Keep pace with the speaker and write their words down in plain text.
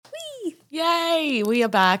Yay, we are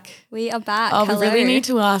back. We are back. Oh, Hello. we really need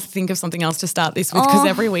to think of something else to start this with because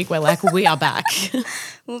every week we're like, we are back.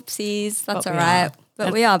 Whoopsies, that's But all we right. are.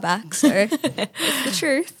 But we are back, so it's the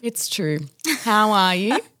truth. It's true. How are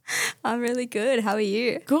you? I'm really good. How are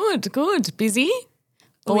you? Good. Busy?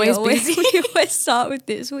 Always busy? We always start with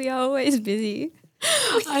this. We are always busy.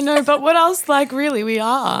 I know, but what else? Like, really, we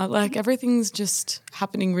are. Like, everything's just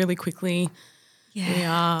happening really quickly. Yeah. We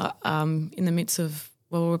are in the midst of,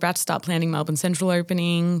 we're about to start planning Melbourne Central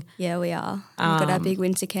opening. Yeah, we are. We've got our big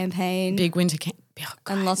winter campaign. Big winter camp. Oh,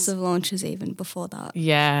 and lots of launches even before that.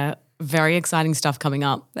 yeah, very exciting stuff coming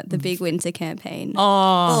up. But the big winter campaign.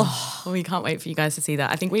 We can't wait for you guys to see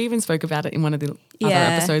that. I think we even spoke about it in one of the other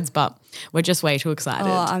Yeah. episodes, but we're just way too excited.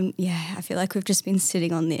 I feel like we've just been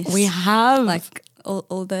sitting on this. We have. Like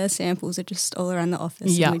all the samples are just all around the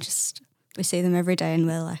office. Yeah. And we see them every day and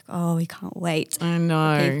we're like, oh, we can't wait I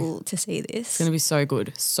know. for people to see this. It's going to be so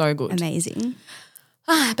good. So good. Amazing.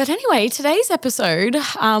 But anyway, today's episode,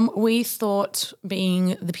 we thought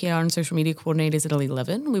being the PR and social media coordinators at Elite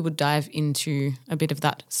 11, we would dive into a bit of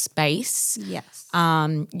that space. Yes.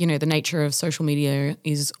 The nature of social media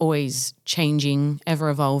is always changing, ever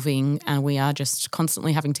evolving, and we are just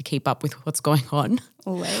constantly having to keep up with what's going on.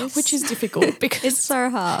 Always. Which is difficult because It's so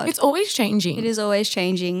hard. it's always changing. It is always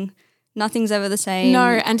changing. Nothing's ever the same. No,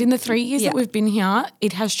 and in the 3 years Yeah. that we've been here,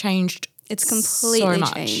 it has changed. It's completely so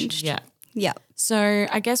much. changed. Yeah. Yeah. So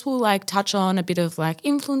I guess we'll touch on a bit of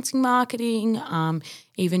influencing marketing,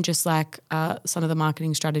 even just some of the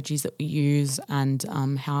marketing strategies that we use and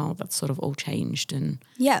how that's sort of all changed and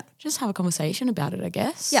Yeah. just have a conversation about it, I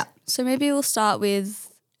guess. Yeah. So maybe we'll start with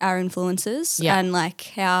our influencers Yeah. and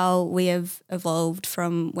how we have evolved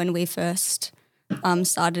from when we first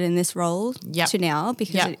started in this role Yep. to now,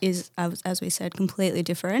 because Yep. it is, as we said, completely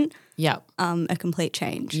different, Yeah. a complete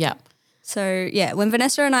change. Yeah. So, when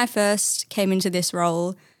Vanessa and I first came into this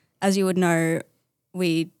role, as you would know,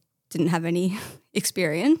 we didn't have any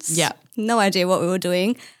experience. Yeah. No idea what we were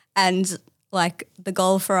doing. And the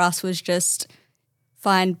goal for us was just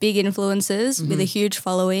find big influencers with a huge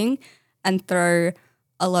following and throw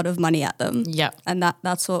a lot of money at them. Yeah. And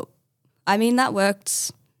that's what, that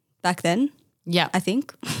worked back then, Yeah. I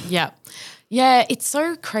think. Yeah. Yeah. It's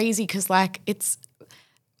so crazy because it's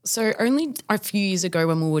so only a few years ago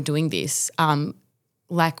when we were doing this,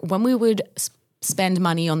 when we would spend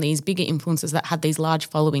money on these bigger influencers that had these large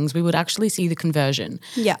followings, we would actually see the conversion.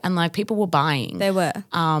 Yeah. And people were buying. They were.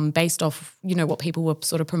 Based off, what people were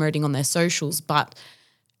sort of promoting on their socials. But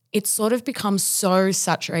it's sort of become so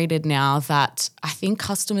saturated now that I think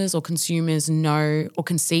customers or consumers know or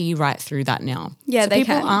can see right through that now. Yeah, so they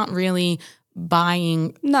people can. aren't really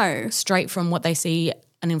buying No. straight from what they see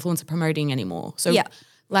an influencer promoting anymore. So Yeah.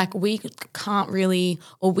 we can't really,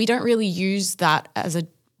 or we don't really use that as a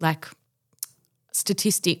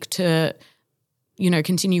statistic to,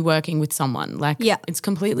 continue working with someone. Yeah. It's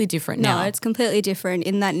completely different now. No, it's completely different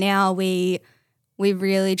in that now we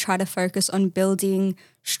really try to focus on building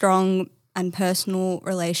strong and personal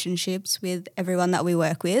relationships with everyone that we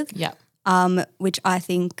work with, Yeah. which I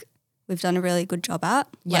think we've done a really good job at.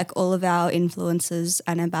 Yeah. All of our influencers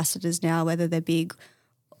and ambassadors now, whether they're big,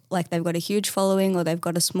 they've got a huge following or they've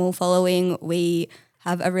got a small following, we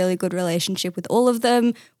have a really good relationship with all of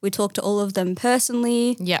them. We talk to all of them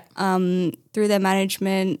personally. Yeah. Through their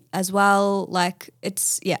management as well.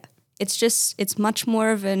 It's much more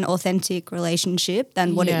of an authentic relationship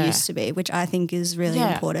than what Yeah. it used to be, which I think is really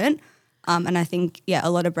Yeah. important. And I think, a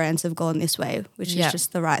lot of brands have gone this way, which Yeah. is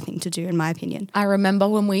just the right thing to do in my opinion. I remember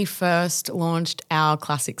when we first launched our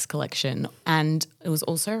classics collection, and it was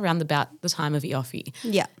also around about the time of EOFI.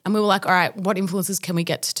 Yeah. And we were like, all right, what influencers can we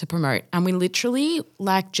get to promote? And we literally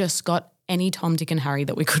just got any Tom, Dick and Harry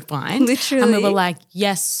that we could find. Literally. And we were like,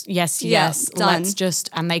 yes. done. Let's just,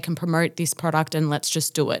 and they can promote this product and let's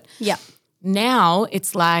just do it. Yeah. Now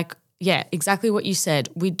it's exactly what you said.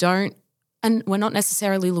 And we're not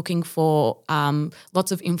necessarily looking for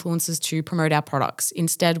lots of influencers to promote our products.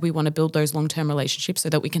 Instead, we want to build those long-term relationships so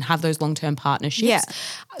that we can have those long-term partnerships. Yeah.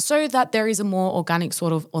 So that there is a more organic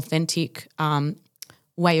sort of authentic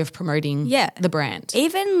way of promoting the brand.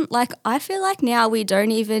 Even I feel like now we don't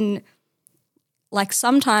even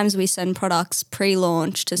sometimes we send products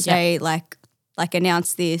pre-launch to say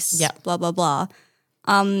announce this, Yeah. blah, blah, blah.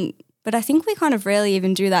 But I think we kind of rarely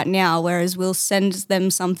even do that now, whereas we'll send them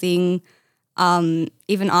something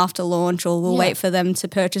even after launch, or we'll Yeah. wait for them to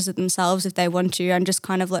purchase it themselves if they want to, and just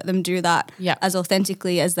kind of let them do that Yeah. as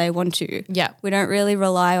authentically as they want to. Yeah. We don't really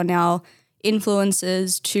rely on our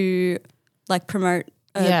influencers to promote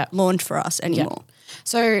a Yeah. launch for us anymore.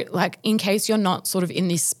 So in case you're not sort of in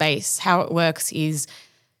this space, how it works is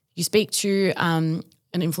you speak to an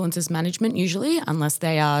influencer's management usually, unless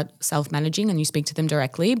they are self-managing and you speak to them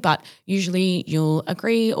directly. But usually you'll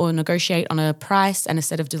agree or negotiate on a price and a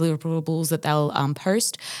set of deliverables that they'll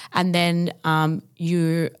post, and then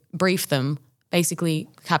you brief them, basically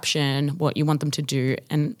caption what you want them to do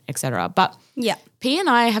and etc. But Yeah. P and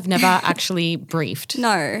I have never actually briefed.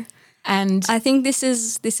 No. And I think this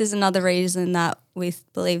is another reason that we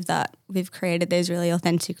believe that we've created these really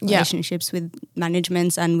authentic relationships with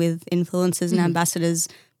managements and with influencers and ambassadors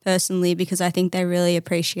personally, because I think they really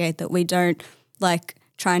appreciate that we don't like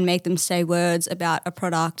try and make them say words about a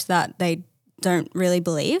product that they don't really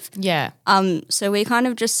believe. yeah. So we kind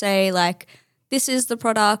of just say like, this is the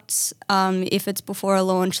product. If it's before a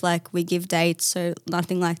launch, like we give dates, so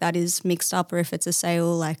nothing like that is mixed up. Or if it's a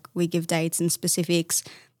sale, like we give dates and specifics.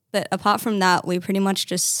 But apart from that, we pretty much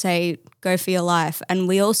just say, go for your life. And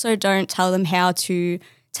we also don't tell them how to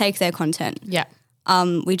take their content. Yeah.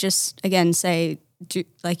 We just, again, say,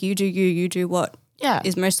 you do what Yeah.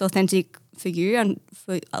 is most authentic for you and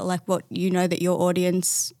for like what you know that your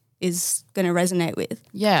audience is going to resonate with.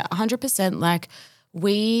 Yeah, 100%. Like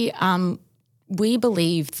we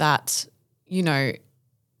believe that,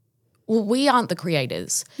 we aren't the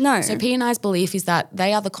creators. No. So P and I's belief is that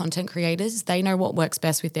they are the content creators. They know what works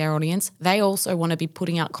best with their audience. They also want to be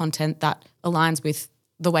putting out content that aligns with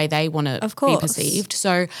the way they want to Of be course. perceived.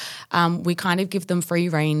 So we kind of give them free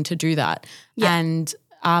rein to do that. Yeah. And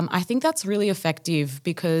I think that's really effective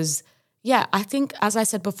because, I think, as I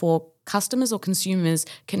said before, customers or consumers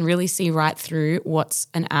can really see right through what's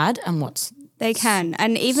an ad and what's They can.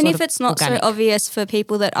 And even sort if of it's not organic. so obvious for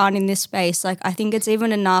people that aren't in this space, like I think it's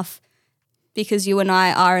even enough because you and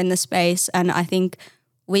I are in the space, and I think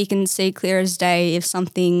we can see clear as day if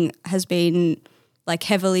something has been like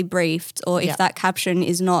heavily briefed or if Yeah. that caption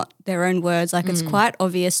is not their own words. Like it's quite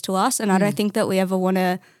obvious to us, and I don't think that we ever want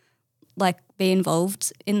to like be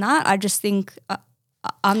involved in that. I just think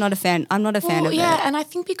I'm not a fan. I'm not a fan of yeah, it. and I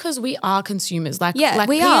think because we are consumers, like Yeah,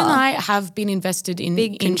 we P are. and I have been invested in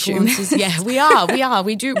Big influencers. Yeah, we are.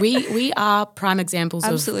 We do. We are prime examples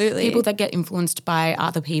Absolutely. of people that get influenced by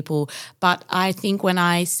other people. But I think when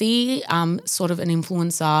I see sort of an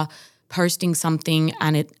influencer posting something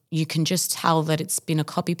and you can just tell that it's been a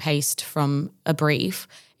copy paste from a brief,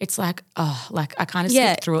 it's like, I kind of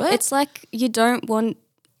skip through it. It's like you don't want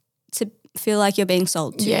to feel like you're being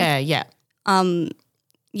sold to. yeah.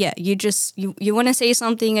 Yeah, you just you want to see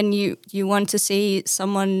something and you want to see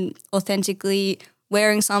someone authentically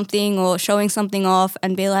wearing something or showing something off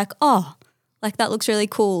and be like, oh, like that looks really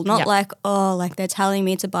cool. Not Yeah. like, oh, like they're telling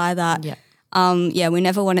me to buy that. Yeah. We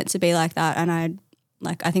never want it to be like that. And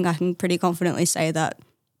I think I can pretty confidently say that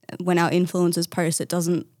when our influencers post, it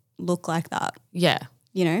doesn't look like that, Yeah.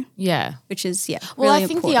 Yeah. which is, Well, really I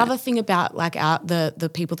think important. the other thing about like the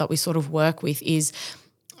people that we sort of work with is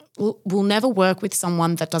we'll never work with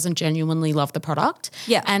someone that doesn't genuinely love the product.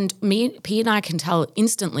 Yeah. And P and I can tell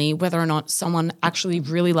instantly whether or not someone actually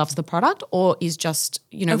really loves the product or is just,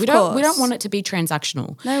 we Of don't course. want it to be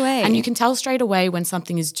transactional. No way. And you can tell straight away when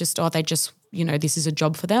something is just, they just, this is a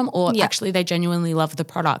job for them, or Yeah. actually they genuinely love the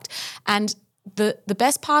product. And the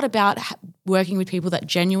best part about working with people that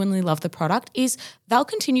genuinely love the product is they'll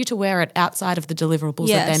continue to wear it outside of the deliverables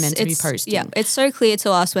that they're meant to be posting. Yeah, it's so clear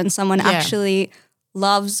to us when someone Yeah. actually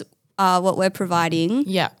loves what we're providing.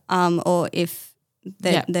 Yeah. Or if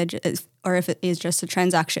or if it is just a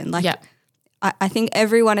transaction. Like, Yeah. I think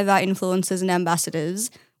every one of our influencers and ambassadors,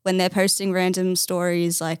 when they're posting random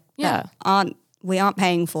stories like that we aren't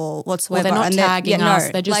paying for whatsoever, they're not and tagging us,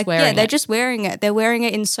 they're just wearing they're it. just wearing it. They're wearing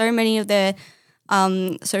it in so many of their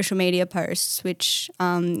social media posts, which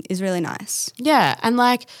is really nice. Yeah, and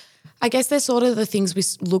like I guess they're sort of the things we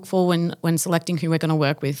look for when selecting who we're going to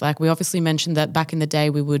work with. Like we obviously mentioned that back in the day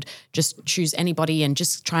we would just choose anybody and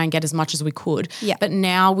just try and get as much as we could. Yeah. But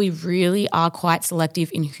now we really are quite selective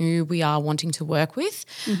in who we are wanting to work with.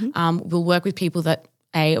 We'll work with people that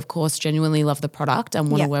A, of course, genuinely love the product and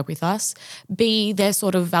want to work with us. B, their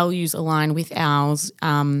sort of values align with ours.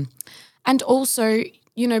 And also,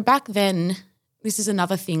 back then, this is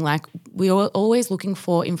another thing, like we were always looking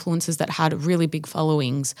for influencers that had really big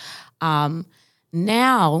followings.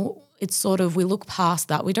 Now it's sort of, we look past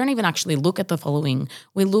that. We don't even actually look at the following.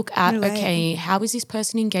 We look at, okay, how is this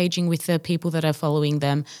person engaging with the people that are following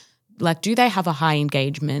them? Like, do they have a high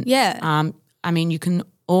engagement? Yeah. I mean, you can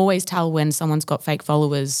always tell when someone's got fake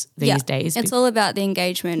followers these days. It's all about the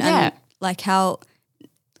engagement Yeah. and like how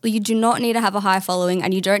you do not need to have a high following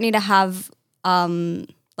and you don't need to have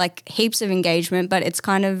like heaps of engagement, but it's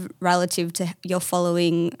kind of relative to your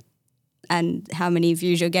following and how many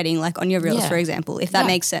views you're getting like on your reels, Yeah. for example, if that Yeah.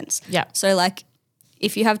 makes sense. Yeah. So like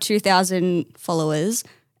if you have 2,000 followers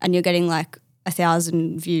and you're getting like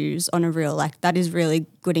 1,000 views on a reel, like that is really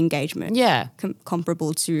good engagement. Yeah.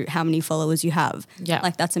 Comparable to how many followers you have. Yeah.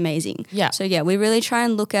 Like that's amazing. Yeah. So yeah, we really try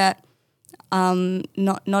and look at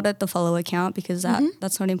not at the follower count because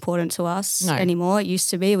that's not important to us anymore. It used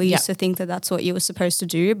to be. We used to think that that's what you were supposed to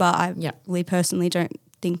do, but we personally don't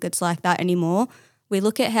think it's like that anymore. We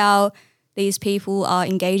look at how these people are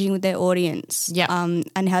engaging with their audience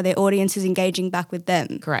and how their audience is engaging back with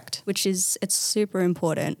them. Correct. Which is, it's super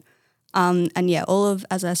important. And yeah,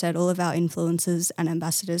 as I said, all of our influencers and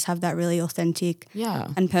ambassadors have that really authentic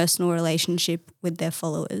and personal relationship with their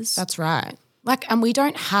followers. That's right. Like, and we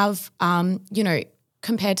don't have,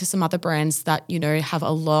 compared to some other brands that, have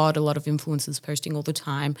a lot of influencers posting all the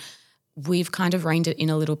time, we've kind of reined it in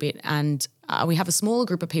a little bit, and we have a smaller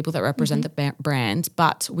group of people that represent the brand,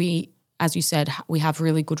 but we, as you said, we have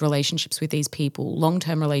really good relationships with these people,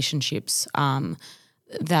 long-term relationships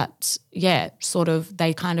that, sort of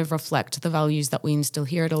they kind of reflect the values that we instill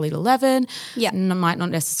here at Elite 11. Yeah. Might not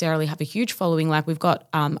necessarily have a huge following. Like we've got,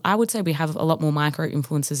 I would say we have a lot more micro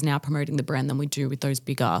influencers now promoting the brand than we do with those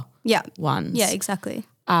bigger ones. Yeah, exactly.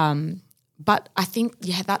 But I think,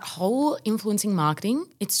 that whole influencing marketing,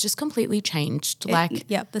 it's just completely changed.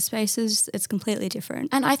 The space it's completely different.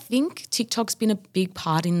 And I think TikTok's been a big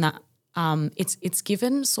part in that. It's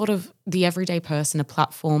given sort of the everyday person a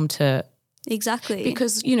platform to. Exactly.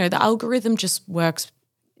 Because, the algorithm just works.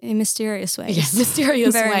 In mysterious ways. Yeah,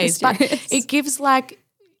 mysterious Very ways. mysterious. But it gives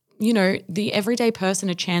the everyday person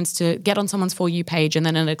a chance to get on someone's For You page and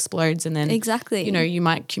then it explodes and then, exactly. You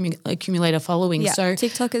might accumulate a following. Yeah. So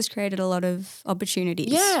TikTok has created a lot of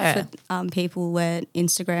opportunities for people where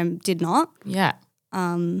Instagram did not. Yeah.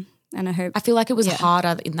 And I feel like it was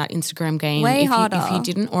harder in that Instagram game. Way harder. If you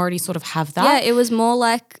didn't already sort of have that. Yeah, it was more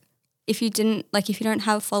like if you don't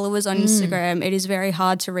have followers on Instagram, it is very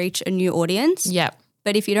hard to reach a new audience. Yeah.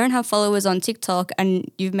 But if you don't have followers on TikTok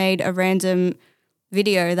and you've made a random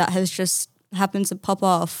video that has just happened to pop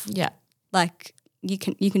off, like you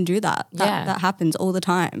can do that. That happens all the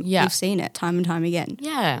time. Yeah. We've seen it time and time again.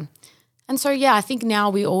 Yeah. And so I think now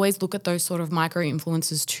we always look at those sort of micro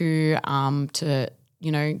influencers to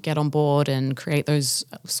get on board and create those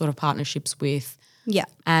sort of partnerships with. Yeah.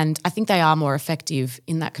 And I think they are more effective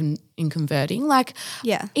in that in converting. Like,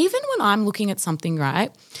 even when I'm looking at something,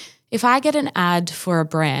 right, if I get an ad for a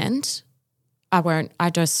brand,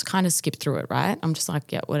 I just kind of skip through it, right? I'm just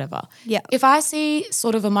like, whatever. Yeah. If I see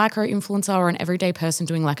sort of a micro influencer or an everyday person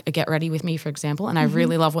doing like a get ready with me, for example, and I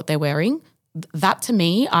really love what they're wearing, that to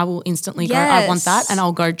me, I will instantly go, I want that, and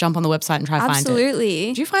I'll go jump on the website and try to find it.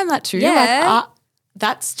 Absolutely. Do you find that too? Yeah.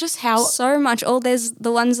 That's just how so much. There's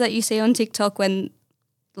the ones that you see on TikTok when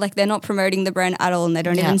like they're not promoting the brand at all and they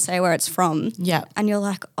don't even say where it's from. Yeah. And you're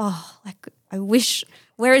like, I wish,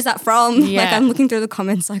 where is that from? Yeah. Like I'm looking through the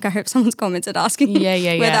comments, like I hope someone's commented asking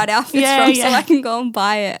where that outfit's from so I can go and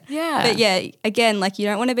buy it. Yeah. But again, like you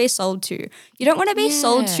don't want to be sold to. You don't want to be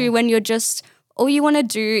sold to when you're just, all you want to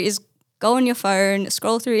do is go on your phone,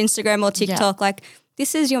 scroll through Instagram or TikTok, like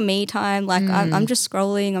this is your me time. Like I'm just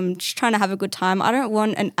scrolling. I'm just trying to have a good time. I don't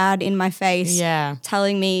want an ad in my face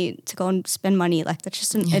telling me to go and spend money. Like that's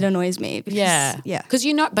just, it annoys me. Because, Because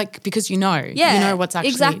you know what's actually.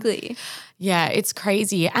 Exactly. Yeah, it's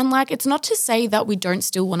crazy. And like, it's not to say that we don't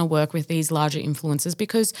still want to work with these larger influencers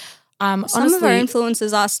because some honestly, of our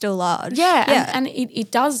influencers are still large. Yeah. And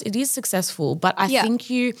it is successful. But I think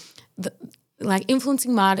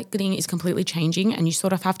influencing marketing is completely changing and you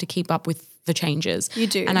sort of have to keep up with the changes. You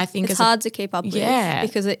do. And I think it's hard to keep up with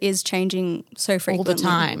because it is changing so frequently. All the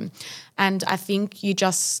time. And I think you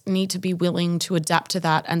just need to be willing to adapt to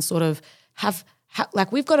that and sort of have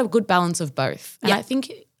we've got a good balance of both. And I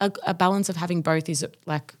think a balance of having both is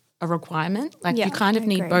like a requirement. Like you kind of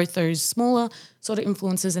need both those smaller sort of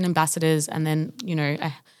influencers and ambassadors and then,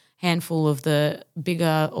 a handful of the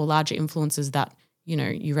bigger or larger influencers that,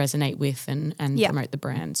 you resonate with and promote the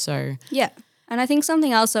brand. So and I think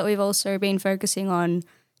something else that we've also been focusing on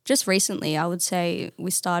just recently, I would say we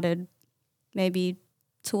started maybe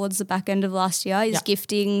towards the back end of last year is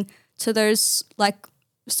gifting to those like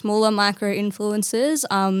smaller micro influencers,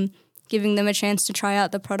 giving them a chance to try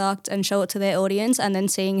out the product and show it to their audience and then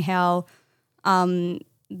seeing how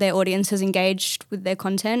their audience has engaged with their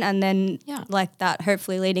content and then like that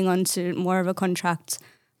hopefully leading on to more of a contract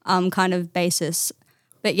kind of basis.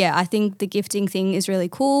 But I think the gifting thing is really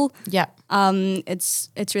cool. Yeah.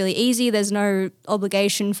 It's really easy. There's no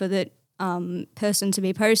obligation for the person to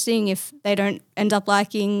be posting if they don't end up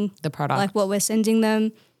liking the product, like what we're sending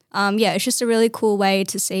them. It's just a really cool way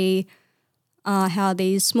to see how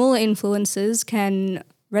these smaller influencers can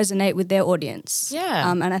resonate with their audience. Yeah.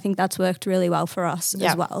 And I think that's worked really well for us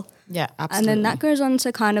as well. Yeah, absolutely. And then that goes on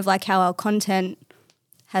to kind of like how our content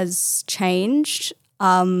has changed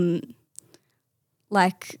over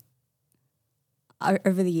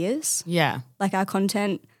the years. Yeah. Like our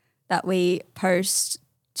content that we post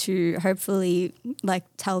to hopefully like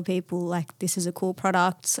tell people like this is a cool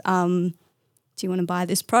product. Do you want to buy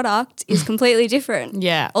this product is completely different.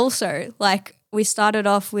 Yeah. Also, like we started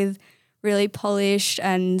off with really polished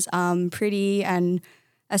and pretty and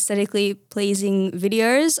aesthetically pleasing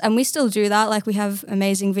videos, and we still do that. Like we have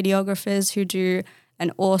amazing videographers who do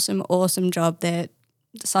an awesome job. They're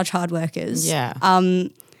such hard workers. Yeah.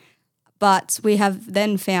 But we have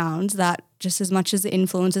then found that just as much as the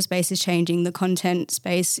influencer space is changing, the content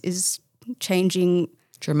space is changing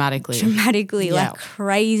Dramatically, like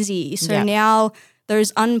crazy. So Yeah. now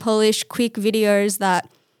those unpolished, quick videos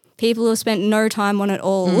that people have spent no time on at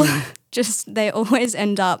all, they always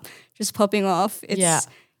end up just popping off.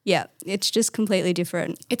 It's just completely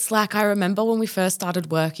different. It's like I remember when we first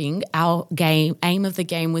started working, our aim of the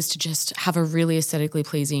game was to just have a really aesthetically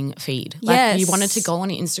pleasing feed. Like Yes. you wanted to go on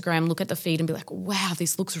Instagram, look at the feed and be like, wow,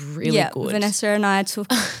 this looks really good. Vanessa and I took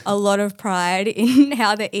a lot of pride in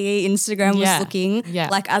how the EE Instagram was looking,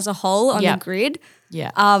 like as a whole on the grid. Yeah.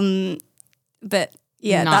 But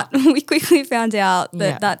that we quickly found out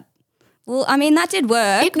that well, I mean, that did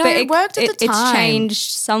work. It worked at the time. It's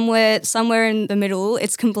changed somewhere in the middle.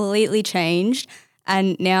 It's completely changed,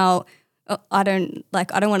 and now I don't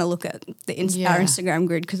want to look at our Instagram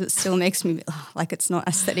grid because it still makes me like it's not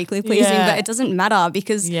aesthetically pleasing. Yeah. But it doesn't matter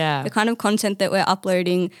because the kind of content that we're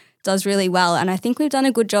uploading does really well, and I think we've done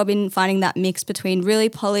a good job in finding that mix between really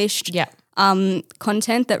polished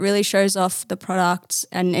content that really shows off the product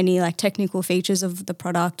and any like technical features of the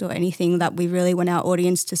product or anything that we really want our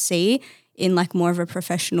audience to see in like more of a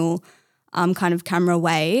professional kind of camera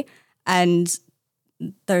way, and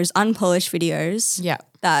those unpolished videos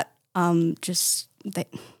that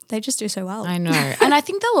they just do so well. I know. And I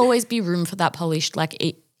think there'll always be room for that polished like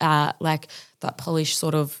that polished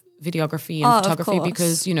sort of videography and photography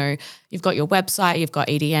because, you know, you've got your website, you've got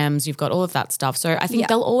EDMs, you've got all of that stuff. So I think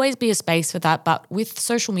there'll always be a space for that. But with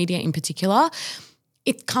social media in particular,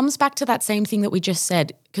 it comes back to that same thing that we just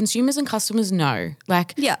said. Consumers and customers know.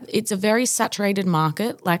 Like it's a very saturated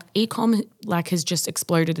market. Like e-com has just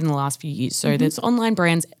exploded in the last few years. So there's online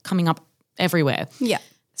brands coming up everywhere. Yeah.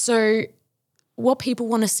 So what people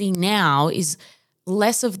want to see now is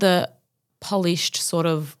less of the polished sort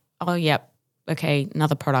of, okay,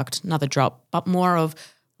 another product, another drop, but more of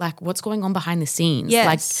like what's going on behind the scenes. Yes.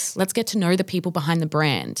 Like let's get to know the people behind the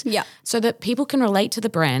brand. Yeah. So that people can relate to the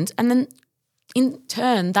brand, and then in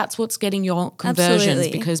turn that's what's getting your conversions.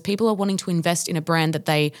 Absolutely. Because people are wanting to invest in a brand that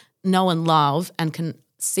they know and love and can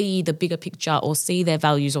see the bigger picture or see their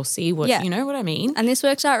values or see what, you know what I mean? And this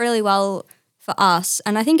works out really well for us,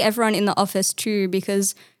 and I think everyone in the office too,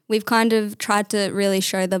 because we've kind of tried to really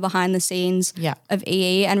show the behind the scenes of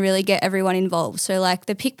EE and really get everyone involved. So like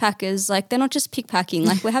the pick packers, like they're not just pick packing,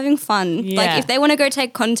 like we're having fun. Like if they want to go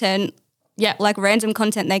take content, like random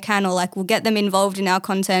content they can, or like we'll get them involved in our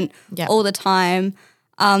content all the time,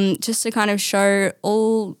 just to kind of show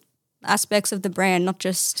all aspects of the brand, not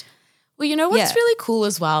just. Well, you know what's really cool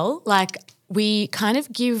as well? Like we kind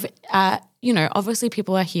of give, you know, obviously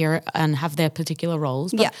people are here and have their particular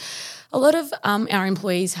roles, but a lot of our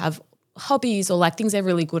employees have hobbies or like things they're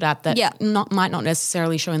really good at that might not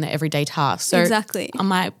necessarily show in their everyday tasks. So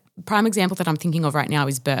my prime example that I'm thinking of right now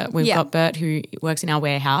is Bert. We've got Bert who works in our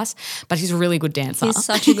warehouse, but he's a really good dancer. He's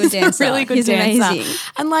such a good dancer. He's amazing.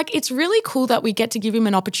 And like it's really cool that we get to give him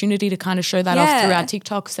an opportunity to kind of show that off through our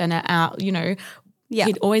TikToks and our, you know,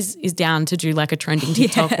 he always is down to do like a trending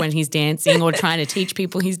TikTok when he's dancing or trying to teach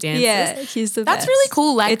people his dances. Yeah, he's the best. That's really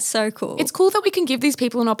cool. Like it's so cool. It's cool that we can give these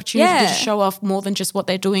people an opportunity to show off more than just what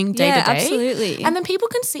they're doing day to day. Absolutely. And then people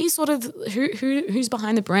can see sort of who's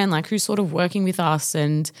behind the brand, like who's sort of working with us.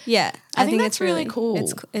 And I think that's really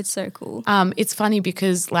cool. It's so cool. It's funny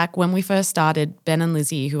because like when we first started, Ben and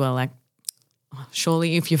Lizzie, who are like,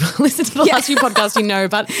 surely if you've listened to the last few podcasts, you know,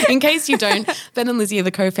 but in case you don't, Ben and Lizzie are the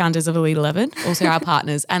co-founders of Elite 11, also our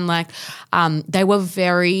partners. And like they were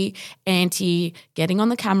very anti getting on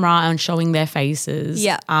the camera and showing their faces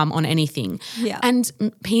on anything. Yeah. And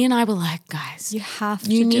P and I were like, guys,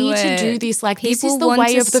 you need to do this. Like people this is the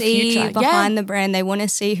way of the future. Behind the brand, they want to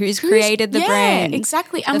see who's created the brand.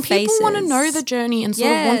 Exactly. And people want to know the journey and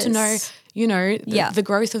sort of want to know, you know, the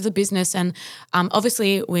growth of the business. And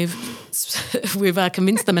obviously we've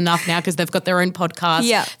convinced them enough now because they've got their own podcast.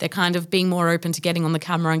 Yeah. They're kind of being more open to getting on the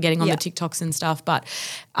camera and getting on the TikToks and stuff. But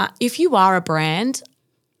if you are a brand,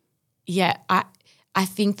 I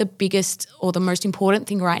think the biggest or the most important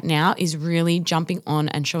thing right now is really jumping on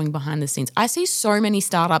and showing behind the scenes. I see so many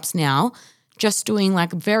startups now just doing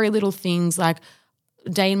like very little things like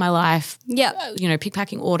day in my life, pick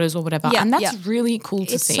packing orders or whatever. And that's really cool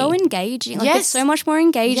to see. It's so engaging. Like it's so much more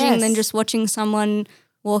engaging than just watching someone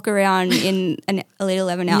walk around in an Elite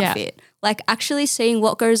 11 outfit. Like actually seeing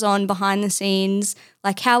what goes on behind the scenes,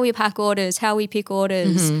 like how we pack orders, how we pick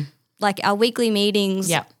orders, like our weekly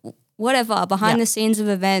meetings, whatever, behind the scenes of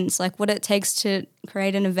events, like what it takes to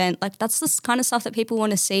create an event. Like that's the kind of stuff that people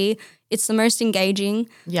want to see. It's the most engaging.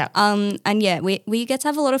 We get to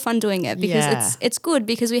have a lot of fun doing it because it's good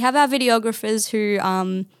because we have our videographers who,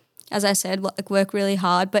 as I said, work really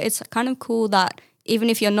hard, but it's kind of cool that even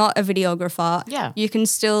if you're not a videographer, you can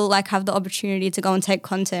still like have the opportunity to go and take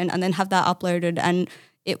content and then have that uploaded and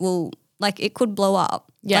it will like it could blow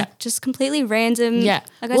up. Like just completely random. Yeah.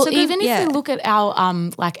 Like even if you look at our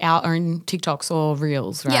our own TikToks or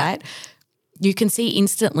reels, right? You can see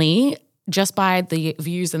instantly just by the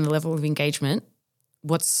views and the level of engagement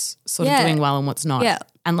what's sort of doing well and what's not. Yeah.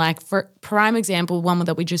 And like for prime example, one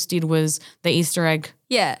that we just did was the Easter egg.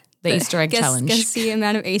 Yeah. The Easter egg challenge. Guess the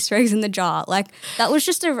amount of Easter eggs in the jar. Like that was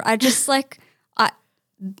just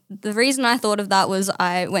the reason I thought of that was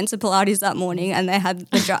I went to Pilates that morning and they had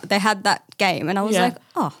they had that game and I was like,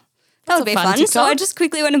 oh, that would be fun. TikTok. So I just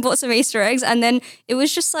quickly went and bought some Easter eggs and then it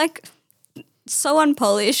was just like so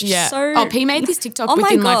unpolished. Yeah. So P made this TikTok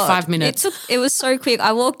within like 5 minutes. It was so quick.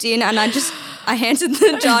 I walked in and I handed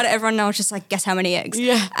the jar to everyone and I was just like, guess how many eggs?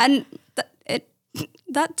 Yeah. And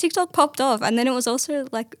that TikTok popped off and then it was also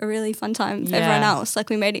like a really fun time for everyone else.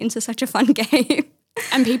 Like we made it into such a fun game.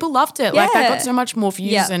 And people loved it. Like that got so much more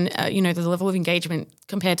views and, the level of engagement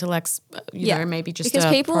compared to like, maybe just because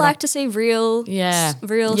people like to see real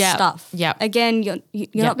stuff. Yeah. Again, you're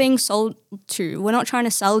not being sold to. We're not trying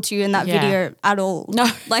to sell to you in that video at all. No,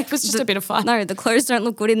 like it was just a bit of fun. No, the clothes don't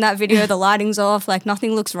look good in that video. The lighting's off. Like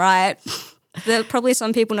nothing looks right. There are probably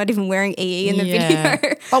some people not even wearing EE in the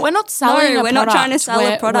video. But we're not selling we're not trying to sell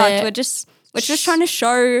a product. We're just trying to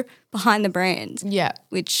show behind the brand. Yeah.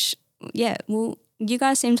 Which, you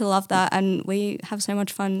guys seem to love that and we have so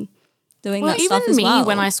much fun doing that stuff as well. Even me,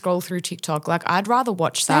 when I scroll through TikTok, like I'd rather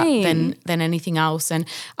watch that than anything else. And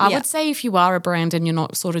I would say if you are a brand and you're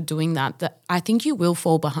not sort of doing that I think you will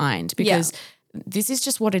fall behind because this is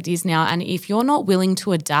just what it is now. And if you're not willing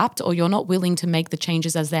to adapt or you're not willing to make the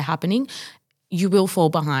changes as they're happening, you will fall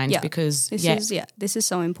behind because this is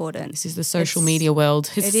so important. This is the social media world.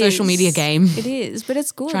 It's the social media game. It is, but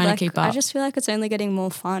it's good. Trying to keep up. I just feel like it's only getting more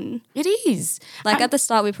fun. It is. Like at the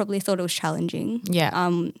start, we probably thought it was challenging. Yeah.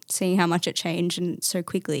 Seeing how much it changed and so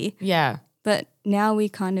quickly. Yeah. But now we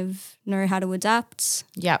kind of know how to adapt.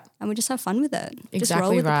 Yeah. And we just have fun with it. Exactly just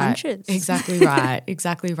roll with the punches. Exactly right.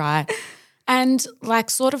 Exactly right. And like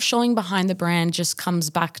sort of showing behind the brand just comes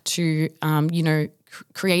back to,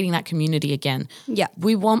 creating that community again. Yeah.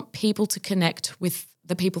 We want people to connect with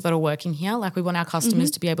the people that are working here. Like we want our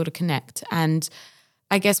customers to be able to connect. And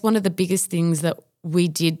I guess one of the biggest things that we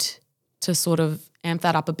did to sort of amp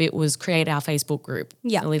that up a bit was create our Facebook group,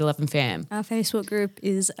 Elite 11 Fam. Our Facebook group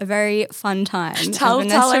is a very fun time. Tell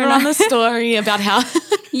everyone the story about how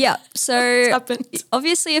so happened.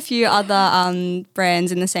 Obviously a few other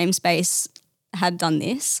brands in the same space had done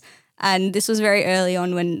this. And this was very early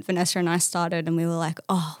on when Vanessa and I started and we were like,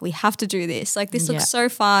 oh, we have to do this. Like this looks so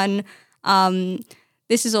fun.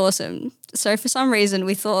 This is awesome. So for some reason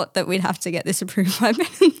we thought that we'd have to get this approved by Ben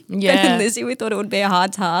and Lizzie. We thought it would be a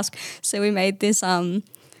hard task. So we made this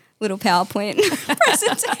little PowerPoint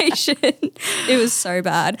presentation. It was so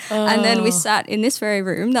bad. And then we sat in this very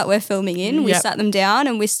room that we're filming in. We sat them down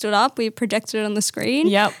and we stood up. We projected it on the screen.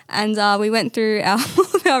 Yep. And we went through all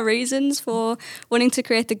of our reasons for wanting to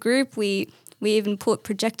create the group. We even put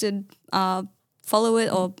projected followers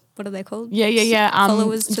or what are they called?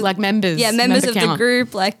 Followers to, like members. Yeah, members of the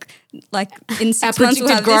group. Like in 6 months we'll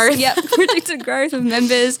have growth. Predicted growth of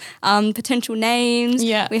members, potential names.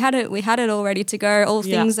 Yeah. We had it all ready to go. All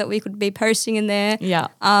things that we could be posting in there. Yeah.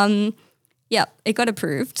 It got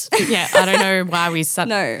approved. I don't know why we sat.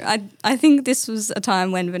 No, I think this was a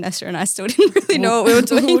time when Vanessa and I still didn't really know what we were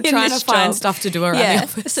doing. We were trying to find stuff to do around the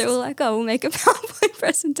office. So we're like, we'll make a PowerPoint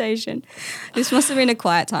presentation. This must have been a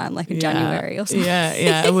quiet time, like in January or something.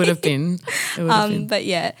 Yeah, it would have been. But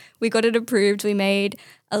we got it approved. We made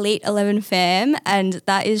Elite 11 Fam, and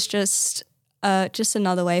that is just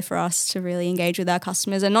another way for us to really engage with our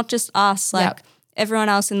customers, and not just us. Like everyone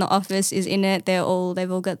else in the office is in it. They've all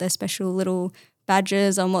got their special little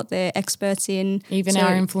badges on what they're experts in. Even So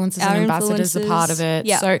our influencers our and ambassadors are part of it.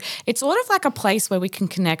 Yeah. So it's sort of like a place where we can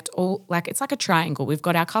connect all, like it's like a triangle. We've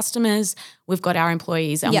got our customers, we've got our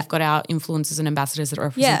employees, and Yeah. we've got our influencers and ambassadors that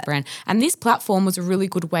represent Yeah. the brand. And this platform was a really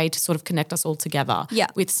good way to sort of connect us all together. Yeah.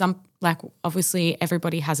 With some, like obviously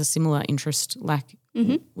everybody has a similar interest, like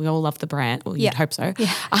we all love the brand. Well, you'd Yeah. hope so.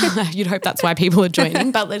 You'd hope that's why people are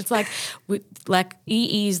joining. But it's like,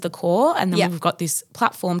 EE is the core, and then Yeah. we've got this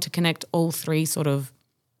platform to connect all three sort of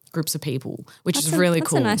groups of people, which is really That's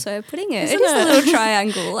cool. a nice way of putting it. Isn't It is it? a little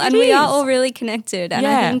triangle, and we are is. all really connected. And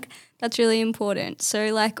Yeah. I think that's really important. So,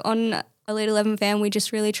 like on Elite 11 Fam, we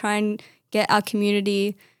just really try and get our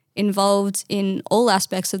community involved in all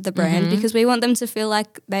aspects of the brand Mm-hmm. because we want them to feel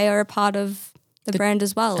like they are a part of the brand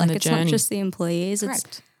as well. Like the it's not journey. just the employees;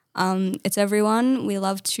 Correct. it's everyone. We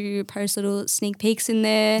love to post little sneak peeks in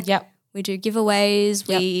there. Yep. We do giveaways.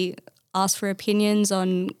 We ask for opinions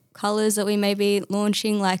on colors that we may be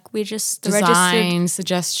launching. Like we just the registered. Design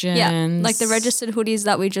suggestions. Yeah, like the registered hoodies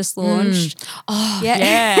that we just launched. Oh, Yeah.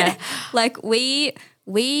 yeah. Like we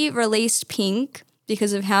released pink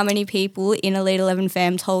because of how many people in Elite 11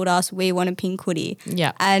 Fam told us we want a pink hoodie.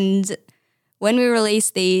 Yeah. And when we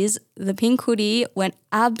released these, the pink hoodie went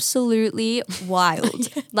absolutely wild.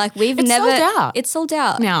 Like we've It's never sold out It's sold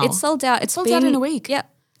out. now. It's sold out. It's sold been out in a week. Yeah.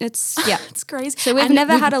 It's yeah. It's crazy. So we've And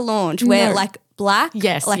never had a launch where No. like black,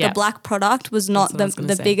 Yes, like yeah. a black product was not what I was gonna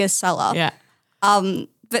the say. biggest seller. Yeah.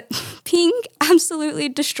 But pink absolutely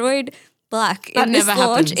destroyed black That in this never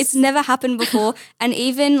launch. happens. It's never happened before. And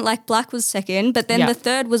even like black was second, but then Yeah. the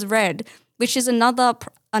third was red, which is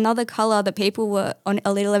another color that people were on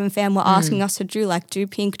Elite 11 Fam were Mm. asking us to do, like do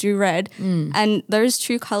pink, do red. And those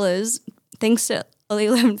two colors, thanks to Elite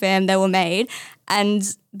 11 Fam, they were made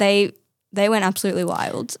and they went absolutely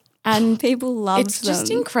wild. And people loved It's just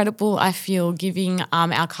them. incredible, I feel, giving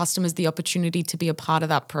our customers the opportunity to be a part of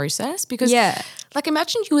that process. Because, Yeah. like,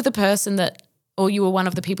 imagine you were the person that, or you were one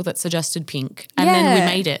of the people that suggested pink and then we Yeah.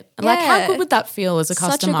 made it. Like, how Yeah. good would that feel as a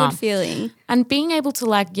Such customer? a good feeling. And being able to,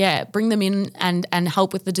 like, bring them in and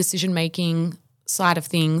help with the decision-making side of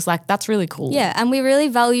things, like, that's really cool. Yeah, and we really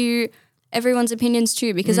value everyone's opinions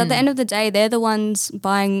too because at the end of the day, they're the ones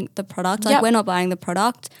buying the product. Like Yep. we're not buying the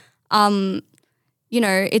product. You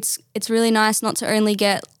know, it's really nice not to only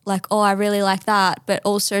get like, oh, I really like that, but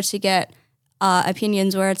also to get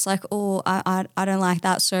opinions where it's like, oh, I don't like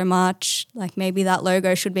that so much. Like maybe that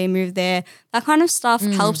logo should be moved there. That kind of stuff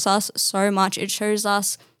helps us so much. It shows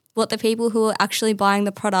us what the people who are actually buying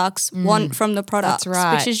the products want from the products,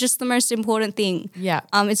 right. which is just the most important thing. Yeah.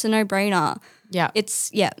 It's a no-brainer. Yeah.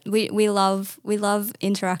 We love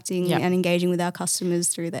interacting Yeah. and engaging with our customers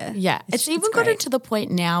through there. Yeah, it's even great. gotten to the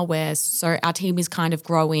point now where so our team is kind of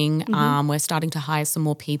growing. We're starting to hire some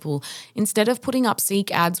more people. Instead of putting up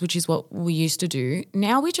Seek ads, which is what we used to do,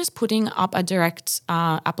 now we're just putting up a direct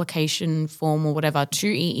application form or whatever to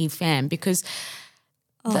EE Fam because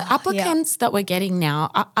the applicants that we're getting now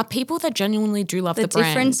are people that genuinely do love the brand. The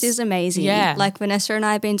difference is amazing. Yeah. Like Vanessa and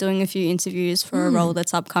I have been doing a few interviews for a role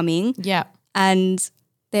that's upcoming Yeah, and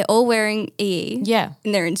they're all wearing EE yeah,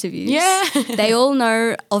 in their interviews. yeah. They all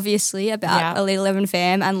know obviously about Yeah. Elite 11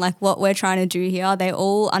 Fam and like what we're trying to do here. They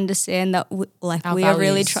all understand that Our we are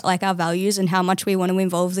really values. like our values and how much we want to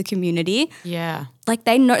involve the community. Yeah. Like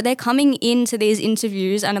they know they're coming into these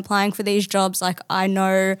interviews and applying for these jobs like I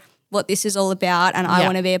know what this is all about and I Yeah.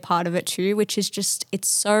 want to be a part of it too, which is just it's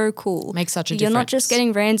so cool. Makes such a You're not just difference.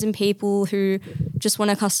 getting random people who just want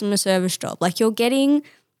a customer service job. Like you're getting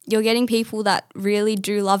people that really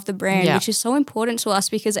do love the brand, Yeah. which is so important to us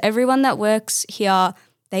because everyone that works here,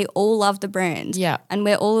 they all love the brand. Yeah. And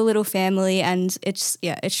we're all a little family and it's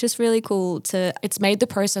just really cool to It's made the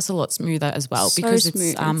process a lot smoother as well So because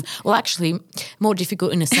smooth. it's well actually more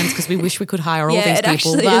difficult in a sense because we wish we could hire all Yeah, these it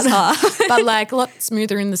people, actually but is hard. but like a lot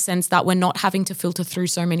smoother in the sense that we're not having to filter through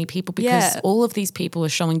so many people because Yeah. all of these people are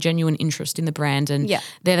showing genuine interest in the brand and Yeah.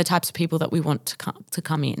 they're the types of people that we want to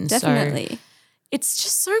come in. definitely. So it's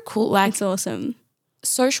just so cool. Like It's awesome.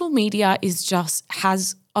 social media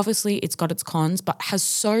has obviously it's got its cons, but has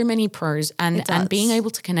so many pros and does. being able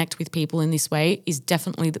to connect with people in this way is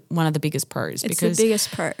definitely one of the biggest pros It's because the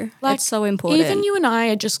biggest pro. like, It's so important. even you and I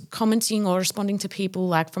are just commenting or responding to people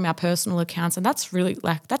like from our personal accounts, and that's really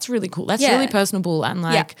cool. That's Yeah. really personable, and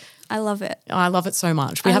like I love it. I love it so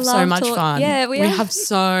much. We I have so love much fun. Yeah, we have have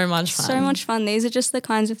so much fun. so much fun. These are just the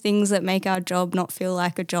kinds of things that make our job not feel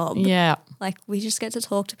like a job. Yeah, Like we just get to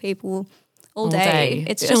talk to people all day. day.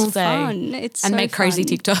 It's All just day. fun. It's and so make crazy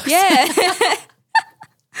fun. TikToks. Yeah.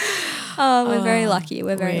 Oh, we're very lucky.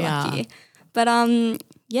 We're very we are. lucky. But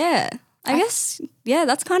yeah, I guess,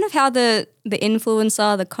 that's kind of how the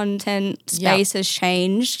influencer, the content space has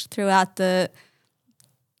changed throughout the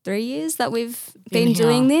 3 years that we've been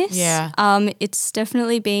doing this. Yeah. It's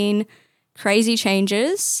definitely been crazy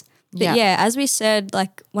changes. But as we said,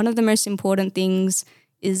 like one of the most important things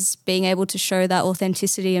is being able to show that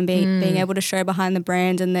authenticity and being able to show behind the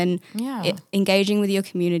brand, and then engaging with your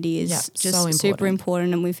community is just so super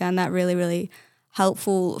important. And we found that really, really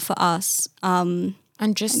helpful for us. And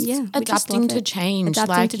just adapting to change.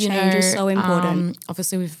 Adapting to change is so important.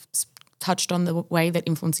 Obviously, we've touched on the way that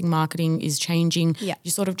influencing marketing is changing. Yeah.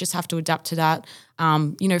 You sort of just have to adapt to that.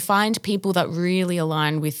 Find people that really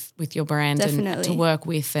align with your brand and to work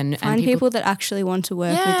with. And find people that actually want to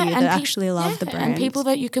work with you, that actually love the brand. And people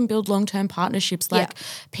that you can build long-term partnerships. Like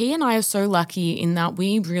P and I are so lucky in that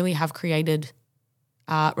we really have created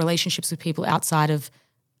relationships with people outside of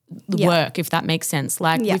the work, if that makes sense.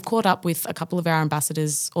 Like we've caught up with a couple of our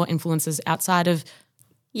ambassadors or influencers outside of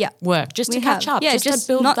work just to catch up, just to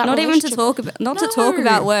build that not even to relationship. talk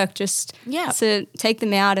about work, just to take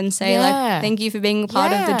them out and say like thank you for being a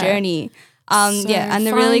part of the journey. And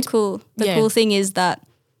the really cool cool thing is that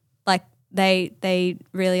like they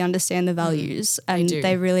really understand the values and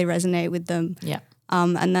they really resonate with them.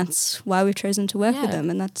 And that's why we've chosen to work with them,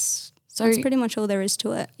 and that's pretty much all there is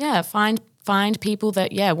to it. Find people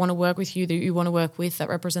that want to work with you, that you want to work with, that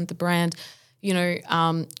represent the brand.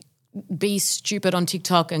 Be stupid on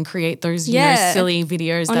TikTok and create those silly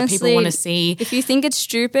videos that people want to see. If you think it's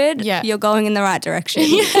stupid, you're going in the right direction.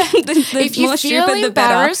 If you feel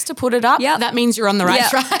embarrassed to put it up, that means you're on the right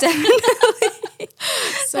track. Definitely.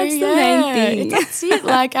 So that's the main thing. That's it.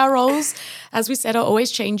 Like our roles, as we said, are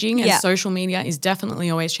always changing, and social media is definitely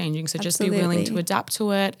always changing. So just be willing to adapt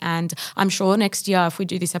to it. And I'm sure next year, if we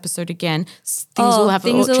do this episode again, things will have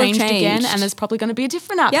changed again, and there's probably going to be a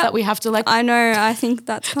different app that we have to like. I know. I think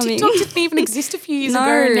that's coming. TikTok didn't even exist a few years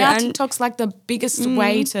ago. Now TikTok's like the biggest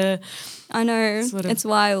way to. I know. It's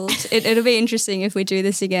wild. It'll be interesting if we do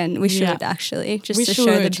this again. We should actually, just to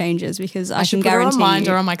show the changes, because I can guarantee. Put a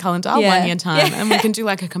reminder on my calendar 1 year time, and we can do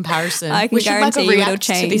like a comparison. I can guarantee you it'll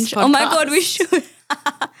change. Oh my God, we should.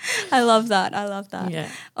 I love that. Yeah.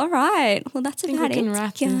 All right. Well, that's about it. I think we can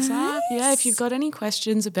wrap things up. Yeah. If you've got any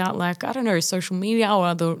questions about like, I don't know, social media or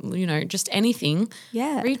other, just anything,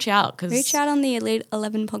 reach out. Reach out on the Elite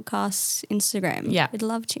 11 Podcast Instagram. Yeah. We'd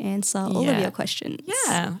love to answer all of your questions.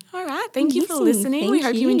 Yeah. All right. Thank you for listening. We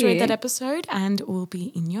hope you enjoyed that episode, and we'll be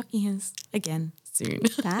in your ears again soon.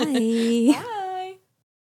 Bye. Bye.